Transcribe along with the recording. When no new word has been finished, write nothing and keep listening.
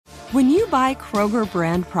When you buy Kroger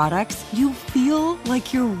brand products, you feel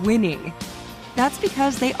like you're winning. That's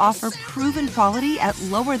because they offer proven quality at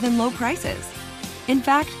lower than low prices. In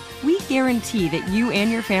fact, we guarantee that you and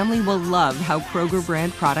your family will love how Kroger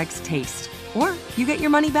brand products taste, or you get your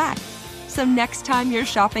money back. So next time you're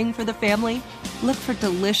shopping for the family, look for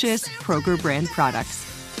delicious Kroger brand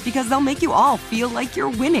products, because they'll make you all feel like you're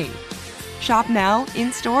winning. Shop now,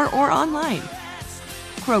 in-store, or online.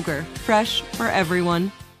 Kroger, fresh for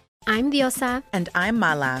everyone. I'm Diosa. And I'm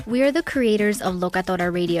Mala. We are the creators of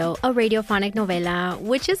Locatora Radio, a radiophonic novela,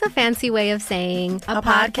 which is a fancy way of saying a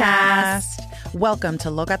podcast. Welcome to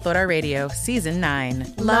Locatora Radio, Season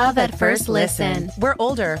 9. Love at First Listen. We're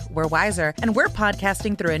older, we're wiser, and we're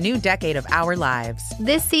podcasting through a new decade of our lives.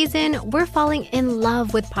 This season, we're falling in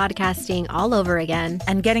love with podcasting all over again.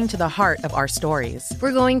 And getting to the heart of our stories.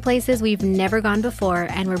 We're going places we've never gone before,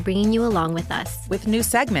 and we're bringing you along with us. With new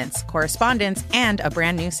segments, correspondence, and a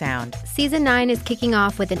brand new sound. Season 9 is kicking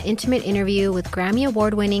off with an intimate interview with Grammy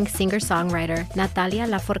Award-winning singer-songwriter Natalia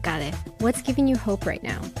Lafourcade. What's giving you hope right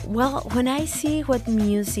now? Well, when I see what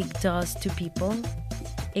music does to people,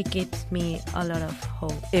 it gives me a lot of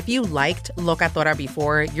hope. If you liked Locatora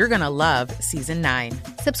before, you're going to love Season 9.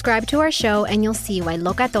 Subscribe to our show and you'll see why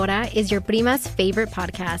Locatora is your prima's favorite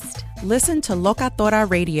podcast. Listen to Locatora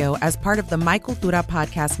Radio as part of the My Cultura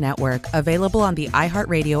Podcast Network, available on the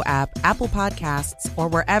iHeartRadio app, Apple Podcasts, or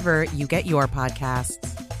wherever you get your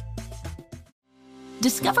podcasts.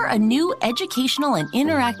 Discover a new educational and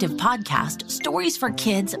interactive podcast, Stories for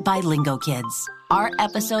Kids by Lingo Kids. Our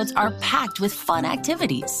episodes are packed with fun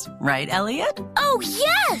activities. Right, Elliot? Oh,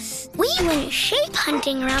 yes! We went shape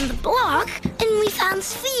hunting around the block, and we found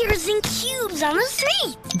spheres and cubes on the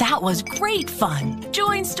street. That was great fun.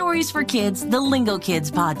 Join Stories for Kids, the Lingo Kids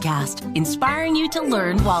podcast, inspiring you to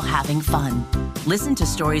learn while having fun. Listen to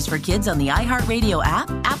Stories for Kids on the iHeartRadio app,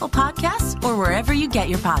 Apple Podcasts, or wherever you get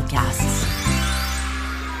your podcasts.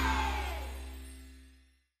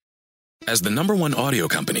 As the #1 audio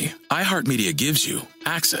company, iHeartMedia gives you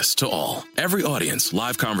access to all. Every audience,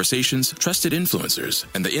 live conversations, trusted influencers,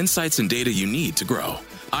 and the insights and data you need to grow.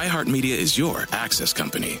 iHeartMedia is your access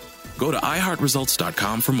company. Go to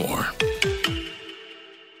iHeartResults.com for more.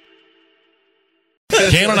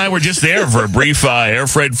 Cam and I were just there for a brief air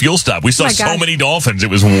freight fuel stop. We saw so many dolphins. It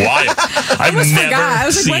was wild. I've never seen. I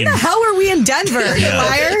was like, when the hell were we in Denver? You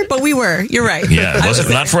liar. But we were. You're right. Yeah, it wasn't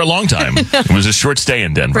not for a long time. It was a short stay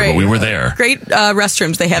in Denver, but we were there. Great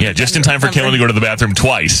restrooms they have. Yeah, just in time for Kaylin to go to the bathroom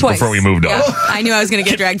twice before we moved on. I knew I was going to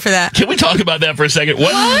get dragged for that. Can we talk about that for a second?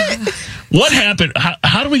 What happened?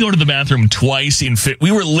 How do we go to the bathroom twice in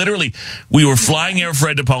we were flying Air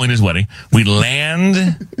Fred to Paulina's wedding. We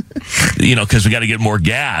land, because we got to get more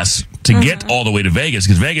gas to get all the way to Vegas,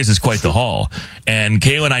 because Vegas is quite the haul. And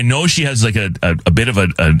Kaylin, I know she has like a bit of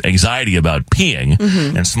an anxiety about peeing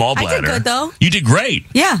and small bladder. I did good though. You did great.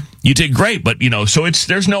 Yeah. You did great, but so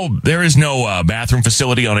there is no bathroom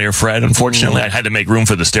facility on Air Fred. Unfortunately, I had to make room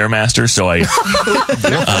for the Stairmaster, so I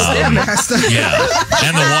Stairmaster. Yeah,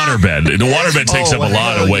 and the waterbed. The waterbed takes up a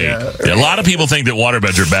lot of weight. Yeah. A lot of people think that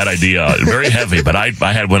waterbeds are a bad idea, very heavy, but I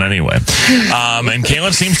had one anyway. And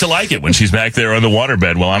Kaylin seems to like it when she's back there on the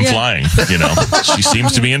waterbed while I'm flying. She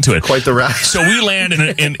seems to be into it. Quite the ride. So we land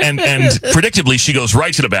and predictably she goes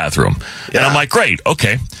right to the bathroom, and I'm like, great,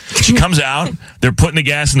 okay. She comes out. They're putting the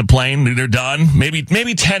gas in the plane. They're done. Maybe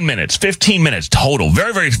 10 minutes, 15 minutes total.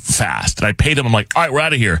 Very, very fast. And I pay them. I'm like, all right, we're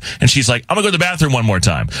out of here. And she's like, I'm gonna go to the bathroom one more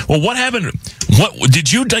time. Well, what happened? What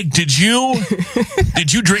did you drink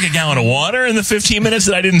a gallon of water in the 15 minutes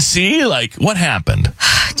that I didn't see? Like, what happened?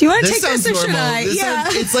 Do you want to take this or should I?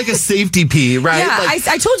 It's like a safety pee, right? Yeah, like,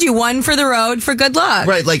 I told you, one for the road for good luck.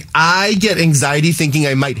 Right, like I get anxiety thinking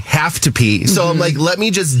I might have to pee. So I'm like, let me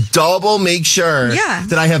just double make sure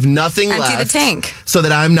that I have nothing left. Empty the tank. So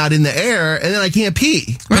that I'm not in the air and then I can't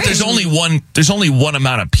pee. But there's only one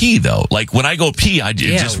amount of pee though. Like when I go pee,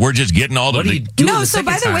 we're just getting all the No, so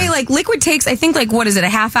by the way, like liquid takes, I think like, what is it, a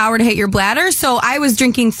half hour to hit your bladder? So I was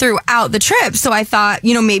drinking throughout the trip. So I thought,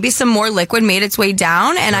 maybe some more liquid made its way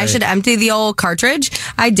down and I should empty the old cartridge.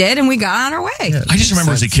 I did, and we got on our way. Yeah, I just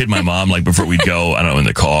remember as a kid, my mom, like before we'd go, I don't know, in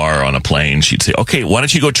the car, on a plane, she'd say, okay, why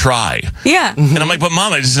don't you go try? Yeah. And I'm like, but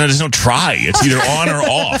Mom, there's no try. It's either on or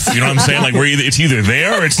off. You know what I'm saying? Like it's either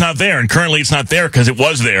there or it's not there. And currently it's not there because it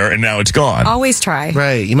was there and now it's gone. Always try.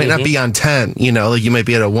 Right. You might not be on 10, like you might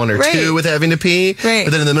be at a 1 or 2 with having to pee. Right.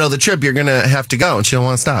 But then in the middle of the trip, you're going to have to go and she don't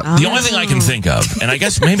want to stop. The only thing I can think of, and I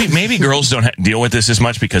guess maybe girls don't deal with this as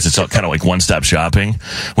much because it's all kind of like one-stop shopping.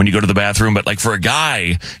 when you go to the bathroom. But like for a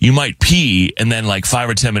guy, you might pee, and then like 5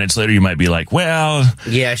 or 10 minutes later, you might be like, well,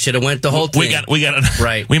 yeah, I should have went the whole thing.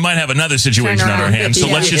 We might have another situation on our hands. So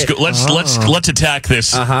let's just go, let's attack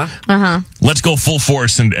this. Let's go full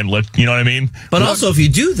force and let, you know what I mean? But also, if you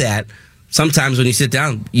do that, sometimes when you sit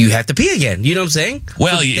down, you have to pee again. You know what I'm saying?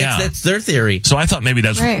 Well, yeah. That's their theory. So I thought maybe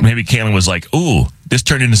maybe Kaylin was like, ooh, this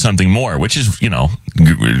turned into something more, which is,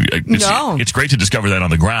 it's great to discover that on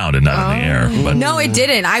the ground and not in the air. But no, it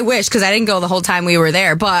didn't. I wish, because I didn't go the whole time we were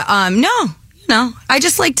there. But no, I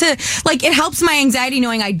just like to, it helps my anxiety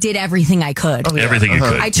knowing I did everything I could. Everything you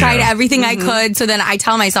could. I tried everything I could. So then I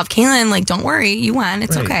tell myself, Kaylin, don't worry, you won.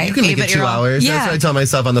 It's okay. You can make it 2 hours. Yeah. That's what I tell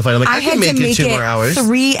myself on the flight. I'm like, I can make it 2 more hours.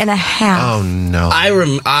 3.5. Oh, no.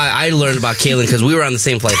 I learned about Kaylin because we were on the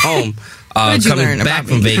same flight home coming back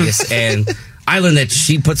from Vegas. And I learned that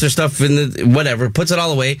she puts her stuff in puts it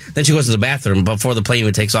all away. Then she goes to the bathroom before the plane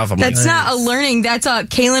even takes off. That's not a learning. That's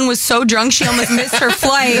Kaylin was so drunk she almost missed her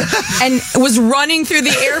flight and was running through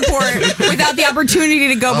the airport without the opportunity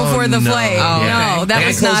to go before the flight. No, that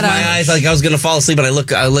was not. I closed my eyes like I was going to fall asleep, and I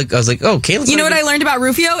look. I was like, oh, Kaylin. You know what I learned about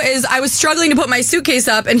Rufio is I was struggling to put my suitcase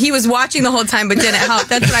up, and he was watching the whole time, but didn't help.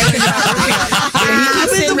 That's what I learned about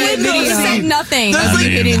Rufio. He said nothing.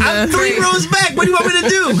 I'm 3 rows back. What do you want me to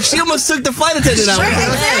do? She almost took the flight attendant out.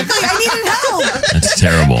 Exactly. I needed help. That's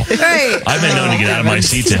terrible. Right. I've been known to get out of my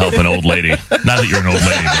seat to help an old lady. Not that you're an old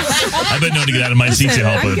lady, but I've been known to get out of my seat to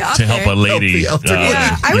help a lady. I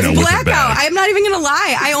was blackout. I'm not even going to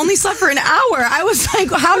lie. I only slept for an hour. I was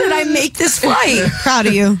like, how did I make this flight? Proud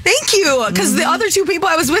of you. Thank you. Because the other 2 people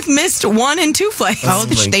I was with missed 1 and 2 flights.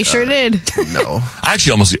 They sure did. No. I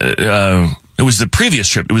actually almost, it was the previous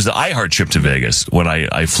trip. It was the iHeart trip to Vegas when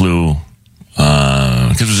I flew,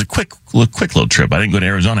 because it was a quick little trip. I didn't go to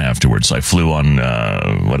Arizona afterwards, so I flew on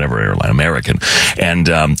whatever airline, American. And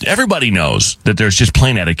everybody knows that there's just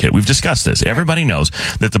plane etiquette. We've discussed this. Everybody knows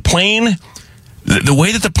that the plane, the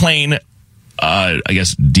way that the plane, I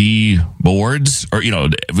guess, deboards, or,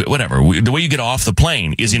 whatever, the way you get off the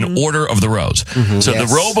plane is in order of the rows. So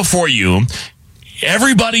the row before you,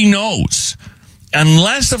 everybody knows.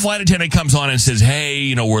 Unless the flight attendant comes on and says,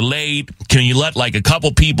 hey, we're late. Can you let a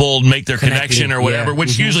couple people make their connection or whatever?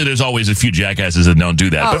 Which usually there's always a few jackasses that don't do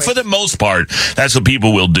that. But for the most part, that's what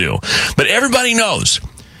people will do. But everybody knows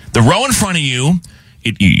the row in front of you,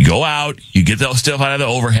 you go out, you get the stuff out of the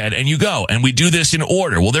overhead, and you go. And we do this in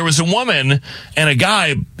order. Well, there was a woman and a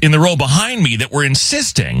guy in the row behind me that were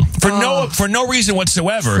insisting for no reason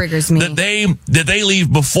whatsoever that they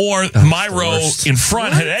leave before my row in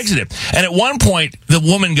front had exited. And at one point, the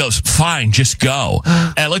woman goes, "Fine, just go."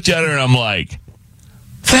 And I looked at her and I'm like,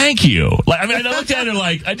 thank you. I looked at her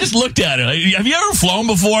I just looked at her. Have you ever flown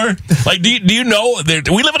before? Do you know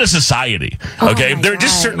we live in a society? Okay, there are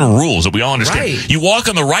just certain rules that we all understand. Right. You walk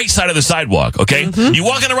on the right side of the sidewalk. Okay, you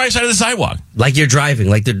walk on the right side of the sidewalk. Like you're driving,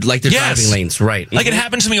 like they're driving lanes, right? It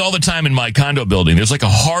happens to me all the time in my condo building. There's a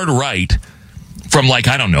hard right from I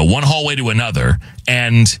don't know, one hallway to another,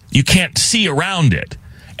 and you can't see around it.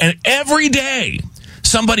 And every day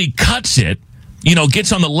somebody cuts it.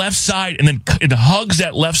 Gets on the left side and then it hugs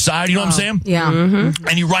that left side. You know what I'm saying? Yeah.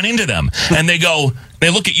 And you run into them and they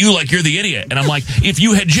look at you like you're the idiot. And I'm like, if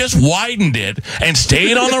you had just widened it and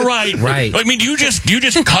stayed on the right. Right. I mean, do you just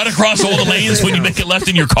cut across all the lanes when you make it left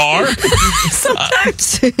in your car?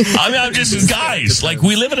 Sometimes. I'm just, guys,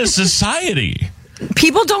 we live in a society.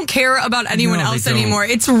 People don't care about anyone else anymore.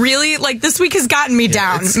 It's really this week has gotten me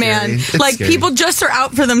down, man. Scary. People just are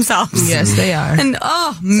out for themselves. Yes, they are. And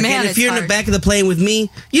man, if you're in the back of the plane with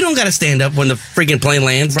me, you don't got to stand up when the freaking plane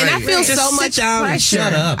lands. And I feel so much pressure.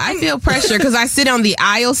 Shut up. I feel pressure because I sit on the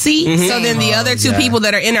aisle seat. So then the other 2 people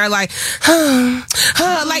that are in there are like, girl,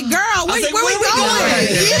 where we going?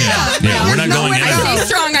 Yeah, we're not going anywhere. I stay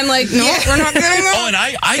strong. I'm like, no, we're not going. And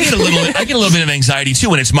I get a little bit of anxiety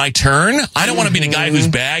too when it's my turn. I don't want to be the guy whose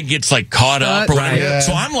bag gets caught up or whatever. Yeah.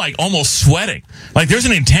 So I'm almost sweating. There's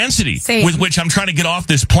an intensity with which I'm trying to get off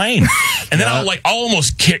this plane. And then I'll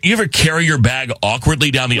almost you ever carry your bag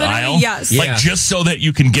awkwardly down the aisle? Yes. Just so that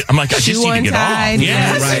you can get, I just need to get off.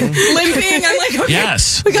 Yeah. Right. Limping. I'm like, okay.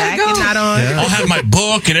 Yes. We gotta go. I'll have my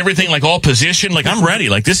book and everything all positioned. I'm ready.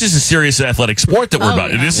 This is a serious athletic sport that we're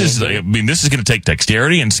about. Yeah. This is going to take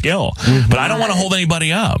dexterity and skill. But I don't want to hold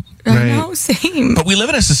anybody up. Right. No, same. But we live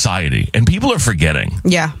in a society, and people are forgetting.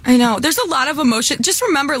 Yeah, I know. There's a lot of emotion. Just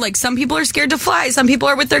remember, some people are scared to fly. Some people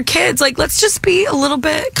are with their kids. Let's just be a little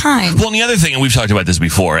bit kind. Well, and the other thing, and we've talked about this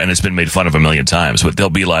before, and it's been made fun of a million times, but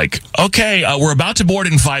they'll be like, okay, we're about to board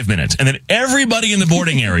in 5 minutes. And then everybody in the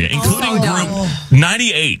boarding area, including group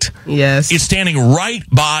 98, is standing right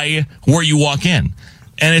by where you walk in.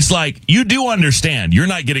 And it's like, you do understand you're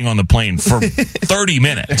not getting on the plane for 30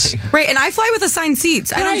 minutes. Right, and I fly with assigned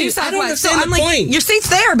seats. I don't do Southwest. So I'm like, point. your seat's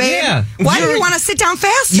there, babe. Yeah. Why do you want to sit down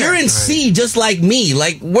faster? You're in C just like me.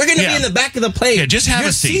 Like, we're going to be in the back of the plane. Yeah, just have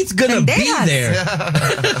a seat. Your seat's going to be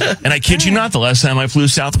there. And I kid you not, the last time I flew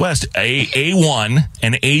Southwest, A1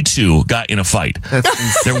 and A2 got in a fight.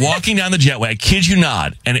 They're walking down the jetway. I kid you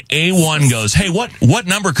not. And A1 goes, hey, what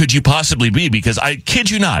number could you possibly be? Because I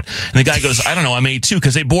kid you not. And the guy goes, I don't know, I'm A2,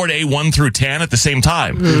 because they board A1 through 10 at the same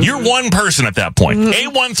time. Mm-hmm. You're one person at that point. Mm-hmm.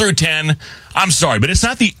 A1 through 10, I'm sorry, but it's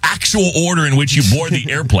not the actual order in which you board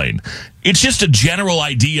the airplane. It's just a general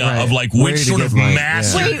idea of like which sort of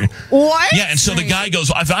mass. Wait, what? Yeah, and so the guy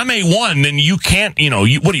goes, if I'm A1, then you can't,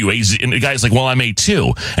 what are you, A? And the guy's like, well, I'm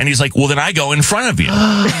A2. And he's like, well, then I go in front of you.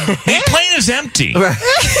 The plane is empty.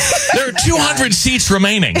 There are 200 seats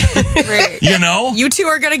remaining. Right. You two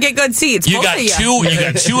are going to get good seats. You got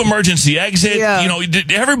two emergency exit. Yeah.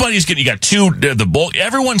 Everybody's you got two,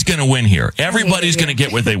 everyone's going to win here. Everybody's going to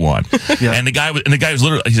get what they want. Yeah. And the guy was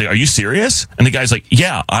literally, he's like, are you serious? And the guy's like,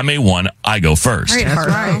 yeah, I'm A1. I go first.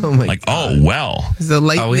 Right. Like, oh, well. He's the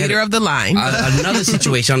leader of the line. Another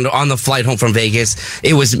situation on the flight home from Vegas.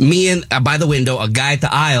 It was me and by the window, a guy at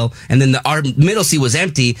the aisle, and then our middle seat was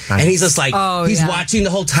empty. Nice. And he's just like, he's watching the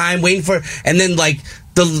whole time, waiting for, and then like,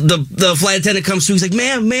 the flight attendant comes through. He's like,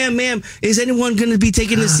 ma'am, is anyone going to be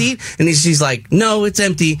taking the seat? And she's like, no, it's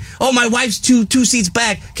empty. Oh, my wife's two seats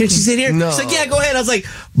back. Can she sit here? No. She's like, yeah, go ahead. I was like,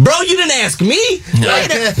 bro, you didn't ask me.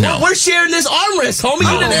 No. We're sharing this armrest, homie.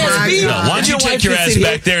 You didn't ask me. No. Why don't you take your ass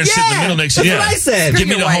back there and sit in the middle next to you? That's what I said. Give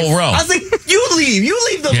me the whole row. I was like, you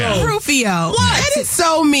leave the row. Rufio. What? That is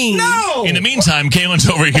so mean. No. In the meantime, Kaylin's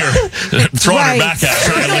over here throwing her back at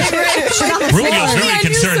her. Rufio's very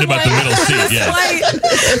concerned about the middle seat. Yeah.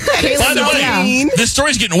 By the way, this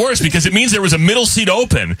story's getting worse because it means there was a middle seat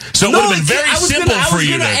open. So it would have been very simple for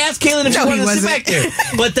you to ask Kaylin if she wanted to sit back there.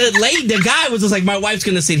 But the guy was just like, my wife's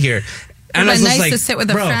going to sit here. And it was nice to sit with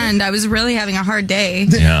a friend. I was really having a hard day.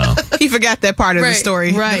 Yeah. He forgot that part of the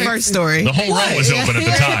story. Right. The first story. The whole row was open at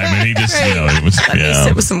the time. And he just, it was,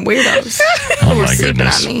 sit with some weirdos. Oh, my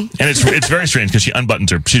goodness. And it's very strange because she unbuttons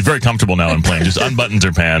her. She's very comfortable now in plane. Just unbuttons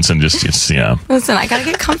her pants and just, Listen, I got to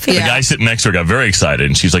get comfy. The guy sitting next to her got very excited.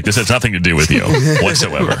 And she's like, this has nothing to do with you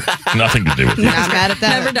whatsoever. Nothing to do with you. Not mad at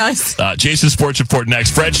that. Never does. Jason's Sports Report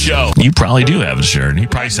next. Fred's show. You probably do have a shirt. He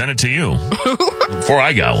probably sent it to you before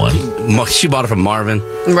I got one. She bought it from Marvin.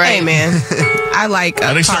 Right, hey, man. I like.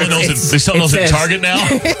 They sell those at Target now.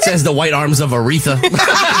 It says the white arms of Aretha.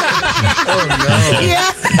 Oh no!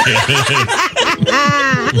 Yeah.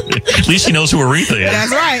 At least she knows who Aretha is.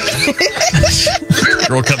 That's right.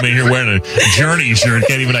 Girl coming in here wearing a Journey shirt,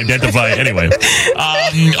 can't even identify. Anyway, all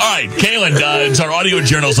right, Kaylin, it's our audio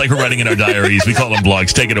journals like we're writing in our diaries. We call them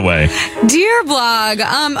blogs. Take it away. Dear blog,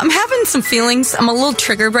 I'm having some feelings. I'm a little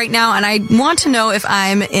triggered right now, and I want to know if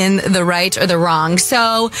I'm in the right or the wrong.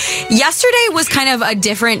 So yesterday was kind of a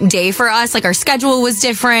different day for us. Like our schedule was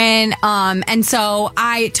different. And so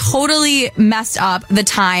I totally messed up the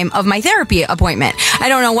time of my therapy appointment. I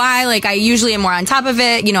don't know why. Like I usually am more on top of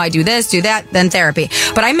it. I do this, do that, then therapy.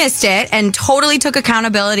 But I missed it and totally took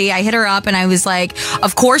accountability. I hit her up and I was like,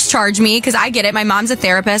 of course, charge me because I get it. My mom's a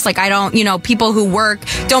therapist. Like I don't, people who work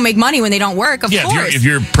don't make money when they don't work. Of course. If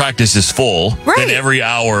your practice is full, then every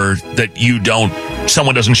hour that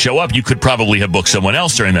someone doesn't show up, you could probably have booked someone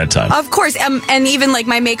else during that time. Of course. And even like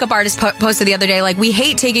my makeup artist posted the other day, like we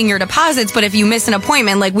hate taking your deposits, but if you miss an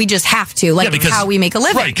appointment, like we just have to. Like it's how we make a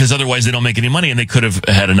living. Right, because otherwise they don't make any money and they could have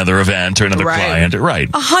had another event or another client. Right.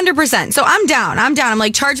 100%. So I'm down. I'm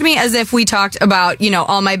like, charge me as if we talked about,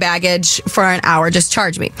 all my baggage for an hour. Just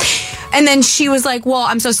charge me. And then she was like, well,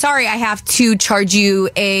 I'm so sorry. I have to charge you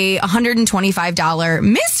a $125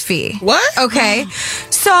 miss fee. What? Okay.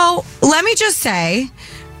 So let me just say,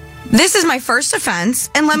 this is my first offense.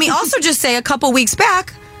 And let me also just say a couple weeks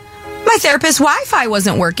back, my therapist's Wi-Fi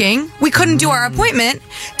wasn't working. We couldn't do our appointment.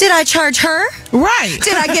 Did I charge her? Right.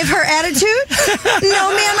 Did I give her attitude?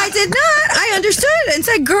 No, ma'am, I did not. I understood and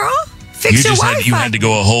said, girl, fix your Wi-Fi. You had to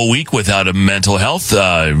go a whole week without a mental health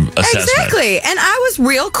assessment. Exactly. And I was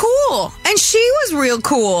real cool. And she was real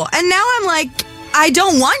cool. And now I'm like, I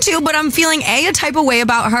don't want to, but I'm feeling A type of way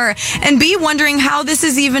about her, and B, wondering how this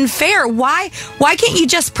is even fair. Why can't you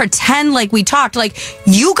just pretend like we talked? Like,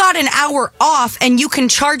 you got an hour off and you can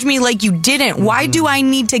charge me like you didn't. Why do I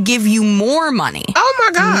need to give you more money? Oh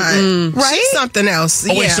my God. Right? She's something else.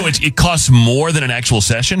 Oh, wait, so it costs more than an actual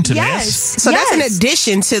session to miss? So that's in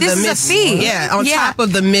addition to the miss. This is a fee. Yeah, on top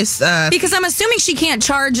of the miss. Because I'm assuming she can't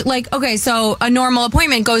charge, like, okay, so a normal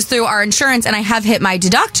appointment goes through our insurance and I have hit my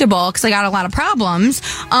deductible because I got a lot of problems. problems.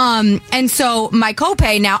 And so my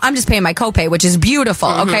copay, now I'm just paying my copay, which is beautiful.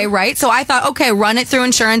 Okay, right? So I thought, okay, run it through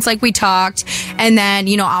insurance like we talked. And then,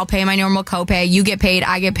 I'll pay my normal copay. You get paid,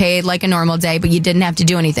 I get paid like a normal day, but you didn't have to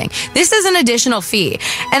do anything. This is an additional fee.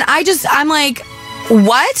 And I'm like,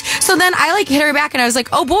 what? So then I hit her back and I was like,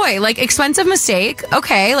 oh boy, expensive mistake.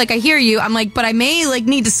 Okay, I hear you. I'm like, but I may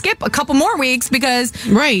need to skip a couple more weeks because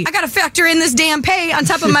I got to factor in this damn pay on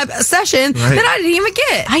top of my session that I didn't even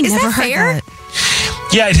get. Is that fair?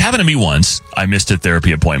 Yeah, it happened to me once. I missed a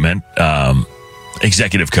therapy appointment.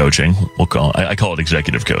 Executive coaching. I call it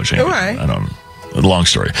executive coaching. All right. I don't. Long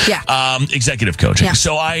story. Yeah. Executive coaching. Yeah.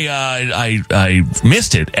 So I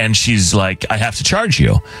missed it, and she's like, I have to charge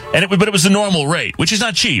you. But it was the normal rate, which is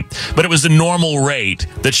not cheap, but it was the normal rate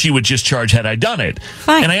that she would just charge had I done it.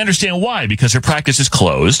 Fine. And I understand why, because her practice is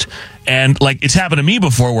closed. And it's happened to me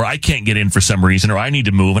before where I can't get in for some reason, or I need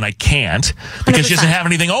to move and I can't because 100%. She doesn't have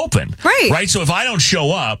anything open. Right. So if I don't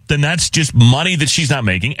show up, then that's just money that she's not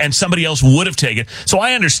making and somebody else would have taken. So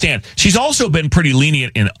I understand. She's also been pretty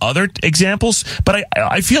lenient in other examples, but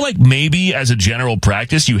I feel like maybe as a general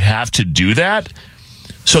practice, you have to do that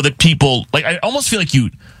so that people, I almost feel like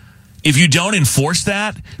if you don't enforce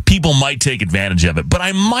that, people might take advantage of it. But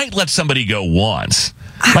I might let somebody go once.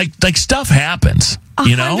 Like stuff happens.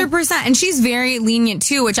 100%. And she's very lenient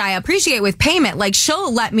too, which I appreciate with payment.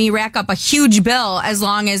 She'll let me rack up a huge bill as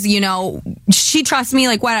long as, she trusts me,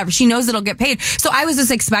 whatever. She knows it'll get paid. So I was just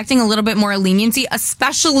expecting a little bit more leniency,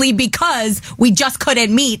 especially because we just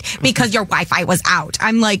couldn't meet because your Wi-Fi was out.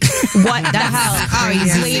 I'm like, what the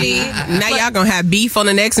hell? Lady. Now y'all gonna have beef on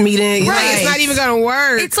the next meeting. Right. It's not even gonna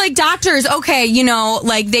work. It's like doctors, okay,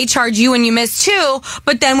 they charge you when you miss 2,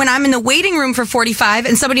 but then when I'm in the waiting room for 45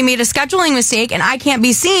 and somebody made a scheduling mistake and I can't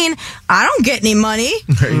be seen, I don't get any money.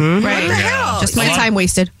 Right. What the hell? Just my time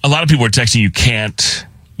wasted. A lot of people are texting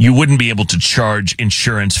you wouldn't be able to charge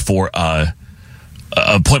insurance for a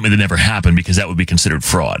appointment that never happened because that would be considered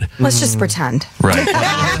fraud. Let's just pretend. Right.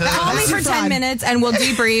 Call me for 10 minutes and we'll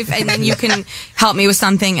debrief and then you can help me with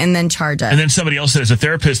something and then charge it. And then somebody else said, as a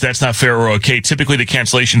therapist, that's not fair or okay. Typically, the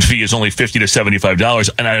cancellation fee is only $50 to $75,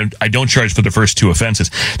 and I don't charge for the first 2 offenses.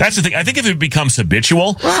 That's the thing. I think if it becomes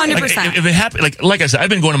habitual, 100%. If it happens, like I said, I've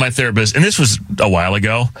been going to my therapist, and this was a while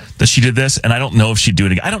ago that she did this, and I don't know if she'd do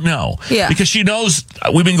it again. I don't know. Yeah. Because she knows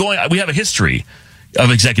we have a history of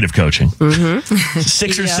executive coaching.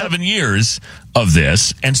 6 or 7 years of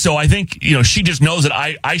this. And so I think, she just knows that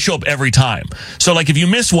I show up every time. So if you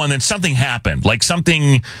miss one, then something happened. Something,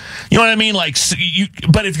 you know what I mean?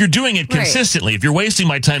 But if you're doing it consistently, if you're wasting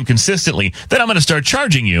my time consistently, then I'm going to start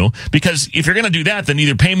charging you, because if you're going to do that, then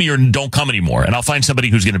either pay me or don't come anymore. And I'll find somebody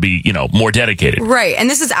who's going to be, more dedicated. Right. And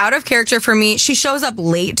this is out of character for me. She shows up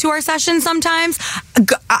late to our sessions sometimes.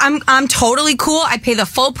 I'm totally cool. I pay the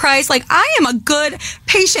full price. I am a good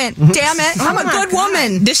patient. Damn it. I'm a good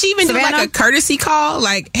woman. Did she even do a courtesy call?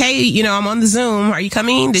 Hey, I'm on the Zoom. Are you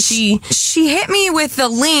coming? Did she hit me with the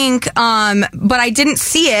link, but I didn't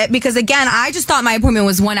see it because, again, I just thought my appointment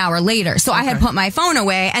was 1 hour later. So I had put my phone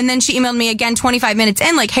away, and then she emailed me again 25 minutes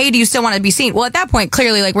in, hey, do you still want to be seen? Well, at that point,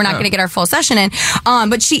 clearly, we're not going to get our full session in.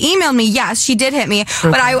 But she emailed me. Yes, she did hit me.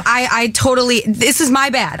 But I totally, this is my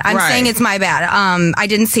bad. I'm saying it's my bad. I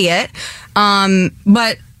didn't see it.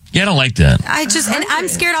 But yeah, I don't like that. And I'm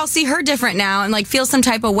scared I'll see her different now and feel some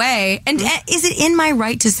type of way. And is it in my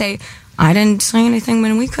right to say, I didn't say anything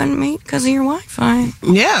when we couldn't meet because of your Wi-Fi?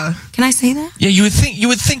 Yeah. Can I say that? Yeah, you would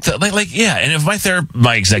think that, yeah. And if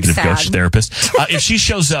my executive coach therapist, if she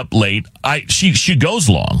shows up late, she goes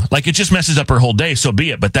long. It just messes up her whole day. So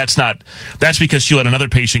be it. But that's because she let another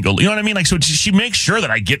patient go. You know what I mean? So she makes sure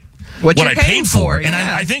that I get what I paid for. And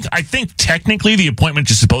I think technically the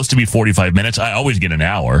appointment is supposed to be 45 minutes. I always get an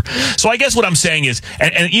hour. So I guess what I'm saying is,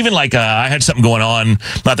 and even I had something going on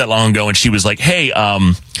not that long ago, and she was like, hey,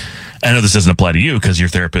 I know this doesn't apply to you because your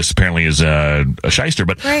therapist apparently is a shyster,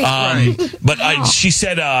 but she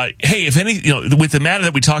said, hey, if with the matter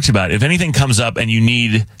that we talked about, if anything comes up and you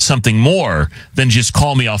need something more, then just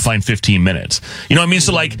call me. I'll find 15 minutes. You know what I mean?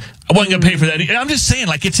 So I wasn't going to pay for that. I'm just saying,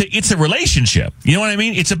 it's a relationship. You know what I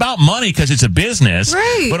mean? It's about money because it's a business,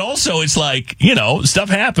 right? But also it's stuff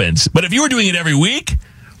happens. But if you were doing it every week,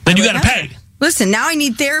 then you got to pay. Listen, now I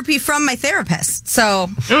need therapy from my therapist. So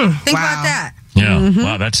think about that. Yeah,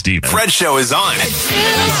 wow, that's deep. Fred Show is on. It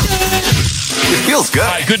feels good. All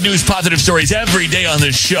right, good news, positive stories every day on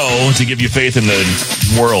this show to give you faith in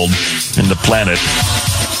the world, in the planet.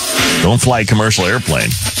 Don't fly a commercial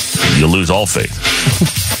airplane. You'll lose all faith.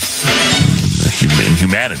 in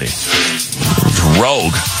humanity.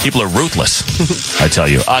 Rogue. People are ruthless, I tell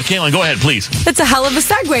you. Kaylin, go ahead, please. That's a hell of a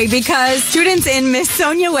segue because students in Miss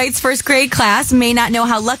Sonia White's first grade class may not know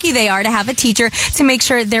how lucky they are to have a teacher to make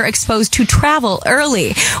sure they're exposed to travel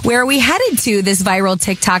early. Where are we headed to? This viral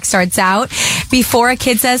TikTok starts out before a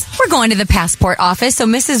kid says, we're going to the passport office. So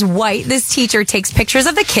Mrs. White, this teacher, takes pictures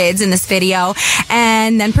of the kids in this video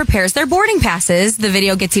and then prepares their boarding passes. The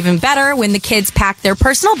video gets even better when the kids pack their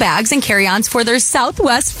personal bags and carry-ons for their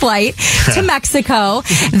Southwest flight to Mexico.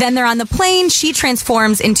 Then they're on the plane. She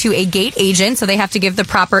transforms into a gate agent, so they have to give the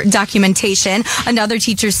proper documentation. Another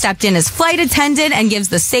teacher stepped in as flight attendant and gives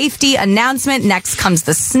the safety announcement. Next comes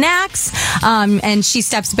the snacks, and she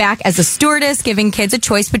steps back as a stewardess, giving kids a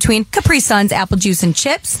choice between Capri Suns, apple juice, and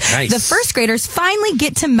chips. Nice. The first graders finally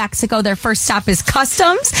get to Mexico. Their first stop is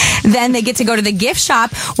customs. Then they get to go to the gift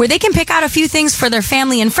shop where they can pick out a few things for their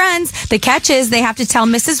family and friends. The catch is they have to tell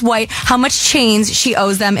Mrs. White how much change she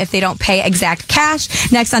owes them if they don't pay exact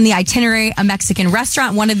cash. Next on the itinerary, a Mexican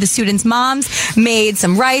restaurant. One of the students' moms made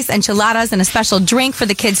some rice, enchiladas, and a special drink for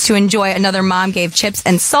the kids to enjoy. Another mom gave chips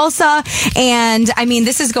and salsa. And I mean,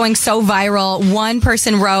 this is going so viral. One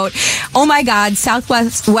person wrote, oh my God,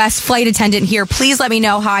 Southwest flight attendant here. Please let me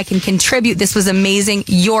know how I can contribute. This was amazing.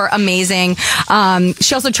 You're amazing.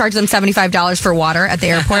 She also charged them $75 for water at the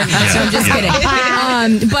airport. So I'm just kidding.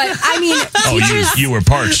 But I mean, teachers, you were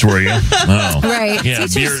parched, were you? Oh. Right. Yeah,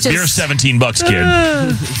 beer $17, kid.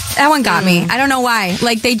 That one got me. I don't know why.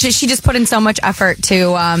 Like she just put in so much effort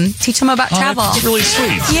to teach them about travel. That's really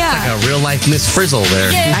sweet. Yeah. Like a real life Miss Frizzle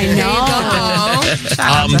there. I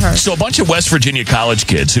know. So a bunch of West Virginia college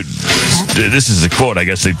kids who, this is a quote, I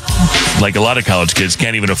guess they, like a lot of college kids,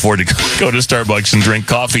 can't even afford to go to Starbucks and drink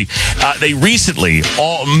coffee. They recently,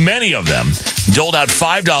 many of them, doled out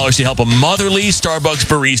 $5 to help a motherly Starbucks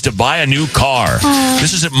barista buy a new car.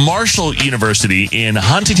 This is at Marshall University in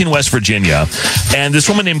Huntington, West Virginia. And this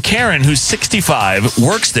woman named Karen, who's 65,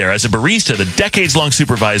 works there as a barista, the decades-long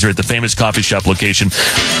supervisor at the famous coffee shop location.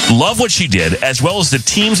 Love what she did, as well as the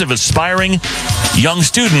teams of aspiring young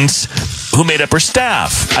students who made up her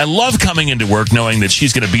staff. I love coming into work knowing that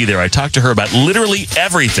she's going to be there. I talked to her about literally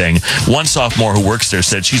everything. One sophomore who works there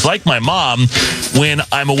said she's like my mom when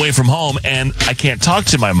I'm away from home and I can't talk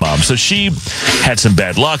to my mom. So she had some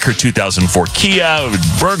bad luck. Her 2004 Kia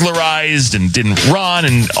burglarized and didn't run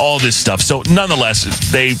and all this stuff. So nonetheless,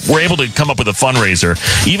 they were able to come up with a fundraiser.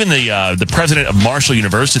 Even the president of Marshall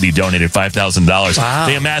University donated $5,000. Wow.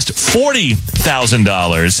 They amassed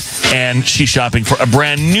 $40,000 and she's shopping for a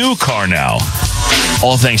brand new car now.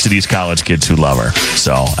 All thanks to these college kids who love her.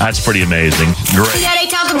 So that's pretty amazing. Great. Yeah, they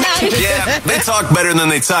talk about it. Yeah, they talk better than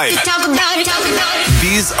they type. Talk about it, talk about it.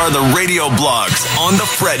 These are the radio blogs on The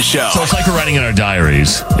Fred Show. So it's like we're writing in our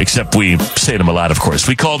diaries, except we say them a lot, of course.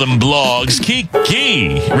 We call them blogs.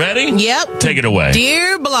 Kiki, ready? Yep. Take it away.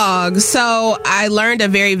 Dear blog, so I learned a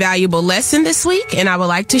very valuable lesson this week, and I would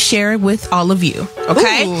like to share it with all of you.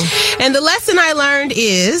 Okay? Ooh. And the lesson I learned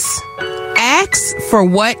is ask for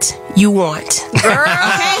what you want.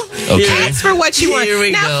 Okay? Ask for what you want.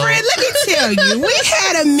 Now, Fred, let me tell you, we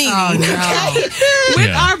had a meeting,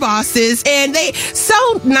 with our bosses, and they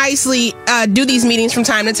so nicely do these meetings from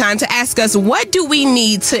time to time to ask us, what do we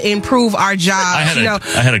need to improve our job?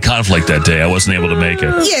 I had a conflict that day. I wasn't able to make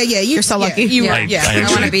it. Yeah, you're so lucky. I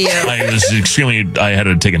want to be you. I had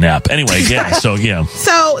to take a nap. Anyway, so.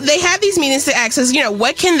 So they have these meetings to ask us,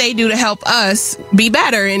 what can they do to help us be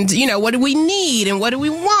better? And, what do we need and what do we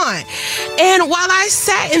want? And while I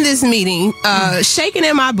sat in this meeting, shaking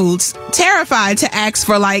in my boots, terrified to ask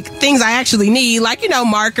for things I actually need,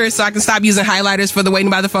 markers so I can stop using highlighters for the waiting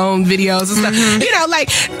by the phone videos and stuff,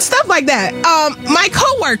 stuff like that. My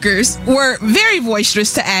coworkers were very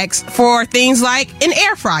boisterous to ask for things like an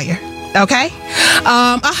air fryer. Okay,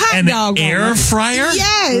 a hot dog air fryer.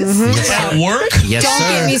 Yes, Does that work? Yes, Don't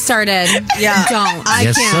get me started. Yeah, don't.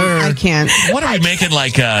 Yes, sir. I can't. What are we making?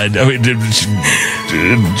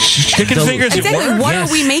 Chicken fingers? Exactly. What are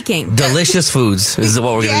we making? Delicious foods is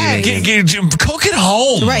what we're going to be making. Cook at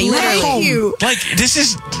home. Right, Thank you. This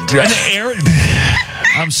is an air.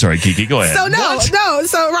 I'm sorry, Kiki. Go ahead. So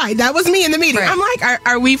that was me in the meeting. Right. I'm like,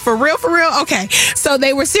 are we for real? Okay. So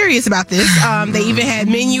they were serious about this. They even had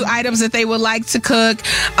menu items that they would like to cook.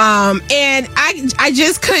 And I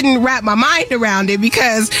just couldn't wrap my mind around it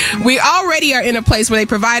because we already are in a place where they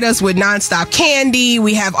provide us with nonstop candy.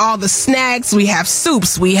 We have all the snacks. We have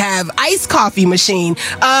soups. We have iced coffee machine,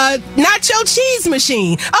 nacho cheese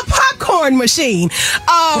machine, a popcorn machine.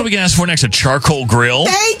 What are we going to ask for next? A charcoal grill?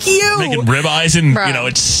 Thank you. Making ribeyes and,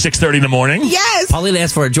 at 6:30 in the morning. Yes. Pauline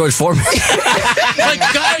asked for a George Foreman. Like,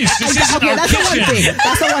 guys, this isn't our that's kitchen. the one thing.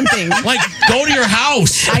 That's the one thing. Like, go to your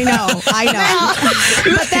house. I know.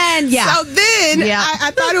 But then, yeah. So then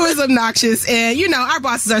I thought it was obnoxious, and our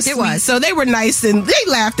bosses are sweet, so they were nice and they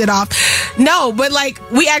laughed it off. No, but like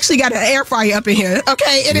we actually got an air fryer up in here.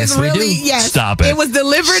 Okay, it is really Stop it. It was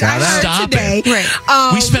delivered. Stop today. it.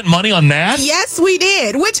 Right. We spent money on that. Yes, we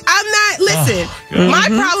did. Which I'm not. Listen, my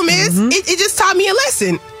problem is it just taught me a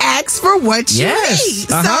lesson. Ask for what you need.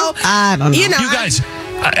 So I don't know. You guys.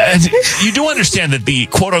 You do understand that the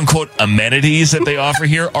quote-unquote amenities that they offer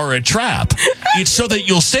here are a trap. It's so that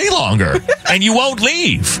you'll stay longer and you won't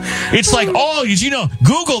leave. It's like,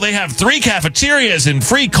 Google, they have 3 cafeterias and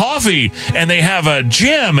free coffee, and they have a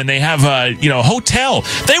gym, and they have a, hotel.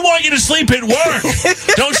 They want you to sleep at work.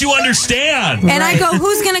 Don't you understand? And I go,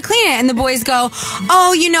 who's going to clean it? And the boys go,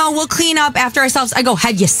 we'll clean up after ourselves. I go,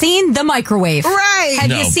 have you seen the microwave? Right.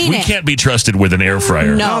 Have you seen it? We can't be trusted with an air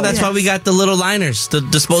fryer. No, that's why we got the little liners,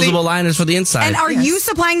 the disposable liners for the inside. And are you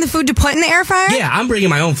supplying the food to put in the air fryer? Yeah, I'm bringing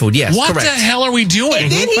my own food. Yes, what correct. the hell are we doing?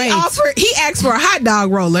 And then he asked for a hot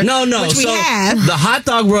dog roller. No. Which we have. The hot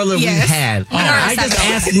dog roller we had. I just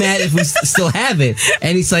asked Matt if we still have it,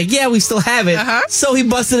 and he's like, "Yeah, we still have it." So he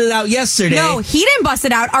busted it out yesterday. No, he didn't bust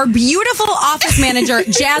it out. Our beautiful office manager,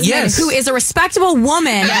 Jasmine, who is a respectable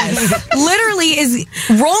woman, literally is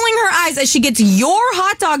rolling her eyes as she gets your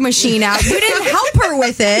hot dog machine out. You didn't help her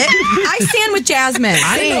with it. I stand with Jasmine.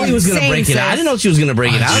 I didn't know he was going to break it out. I didn't know she was going to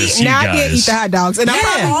break it out. Now I can't eat the hot dogs. And an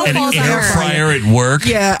air fryer at work.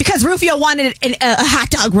 Yeah. Because Rufio wanted a hot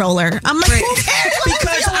dog roller. I'm like, who cares?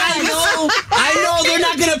 Because I know they're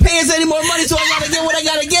not going to pay us any more money, so I got to get what I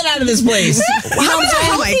got to get out of this place. You know what I'm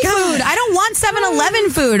saying? Oh my God. I don't want 7-Eleven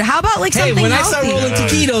food. How about something when healthy? I start rolling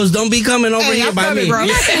taquitos, don't be coming over here by me. Bro.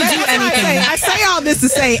 I say all this to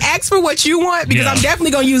say, ask for what you want, because I'm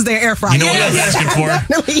definitely going to use their air fryer. You know what I'm asking for?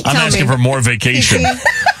 I'm asking for more vacation.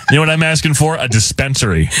 You know what I'm asking for? A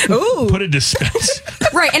dispensary. Ooh. Put a dispense.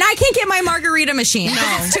 Right, and I can't get my margarita machine.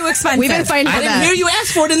 No. It's too expensive. We've been fighting for I didn't hear you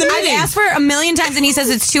ask for it in the meeting. I've asked for it 1,000,000 times, and he says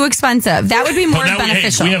it's too expensive. That would be more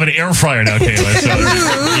beneficial. We have an air fryer now, Kayla. So,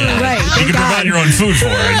 Right. You can provide your own food for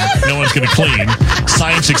it. No one's going to clean.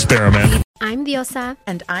 Science experiment. I'm Diosa.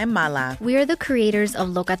 And I'm Mala. We are the creators of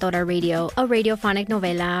Locatora Radio, a radiophonic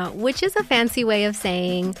novela, which is a fancy way of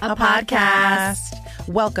saying a podcast.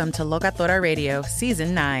 Welcome to Locatora Radio,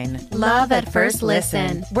 Season 9. Love at first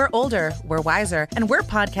listen. We're older, we're wiser, and we're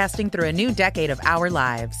podcasting through a new decade of our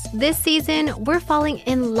lives. This season, we're falling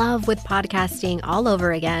in love with podcasting all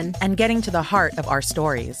over again. And getting to the heart of our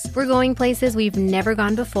stories. We're going places we've never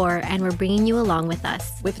gone before, and we're bringing you along with us.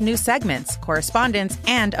 With new segments, correspondence,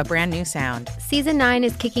 and a brand new sound. Season 9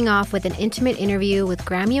 is kicking off with an intimate interview with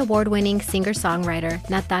Grammy Award-winning singer-songwriter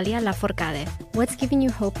Natalia Lafourcade. What's giving you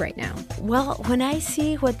hope right now? Well, when I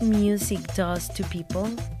see what music does to people,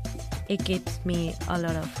 it gives me a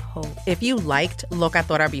lot of hope. If you liked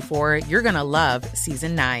Locatora before, you're going to love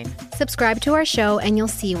Season 9. Subscribe to our show and you'll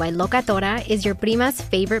see why Locatora is your prima's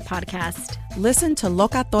favorite podcast. Listen to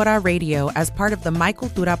Locatora Radio as part of the My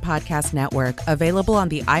Cultura Podcast Network, available on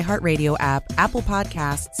the iHeartRadio app, Apple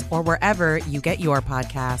Podcasts, or wherever you get your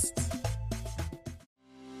podcasts.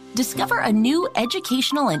 Discover a new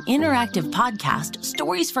educational and interactive podcast,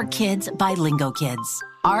 Stories for Kids by Lingo Kids.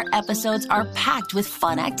 Our episodes are packed with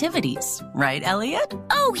fun activities. Right, Elliot?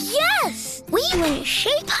 Oh, yes! We went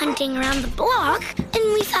shape hunting around the block,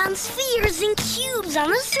 and we found spheres and cubes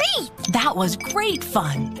on the street. That was great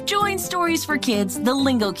fun. Join Stories for Kids, the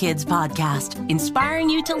Lingo Kids podcast, inspiring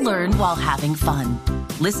you to learn while having fun.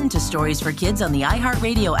 Listen to Stories for Kids on the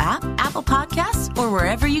iHeartRadio app, Apple Podcasts, or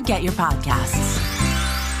wherever you get your podcasts.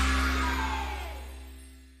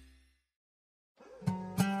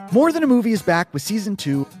 More Than a Movie is back with Season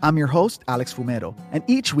 2. I'm your host, Alex Fumero, and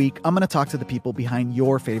each week I'm going to talk to the people behind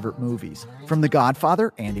your favorite movies. From The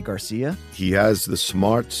Godfather, Andy Garcia. He has the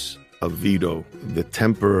smarts of Vito, the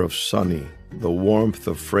temper of Sonny, the warmth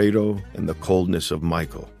of Fredo, and the coldness of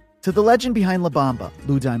Michael. To the legend behind La Bamba,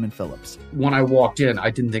 Lou Diamond Phillips. When I walked in, I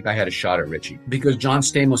didn't think I had a shot at Richie because John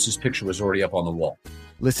Stamos' picture was already up on the wall.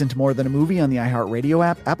 Listen to More Than a Movie on the iHeartRadio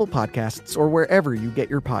app, Apple Podcasts, or wherever you get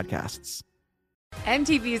your podcasts.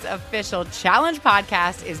 MTV's official Challenge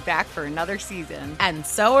podcast is back for another season. And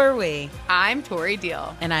so are we. I'm Tori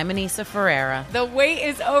Deal. And I'm Anissa Ferreira. The wait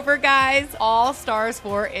is over, guys. All Stars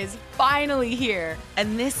 4 is finally here.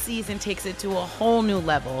 And this season takes it to a whole new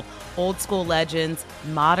level. Old school legends,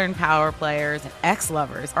 modern power players, and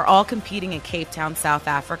ex-lovers are all competing in Cape Town, South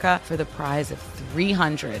Africa for the prize of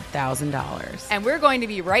 $300,000. And we're going to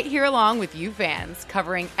be right here along with you fans,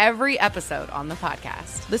 covering every episode on the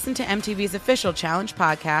podcast. Listen to MTV's official Challenge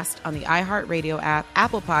Podcast on the iHeartRadio app,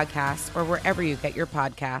 Apple Podcasts, or wherever you get your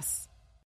podcasts.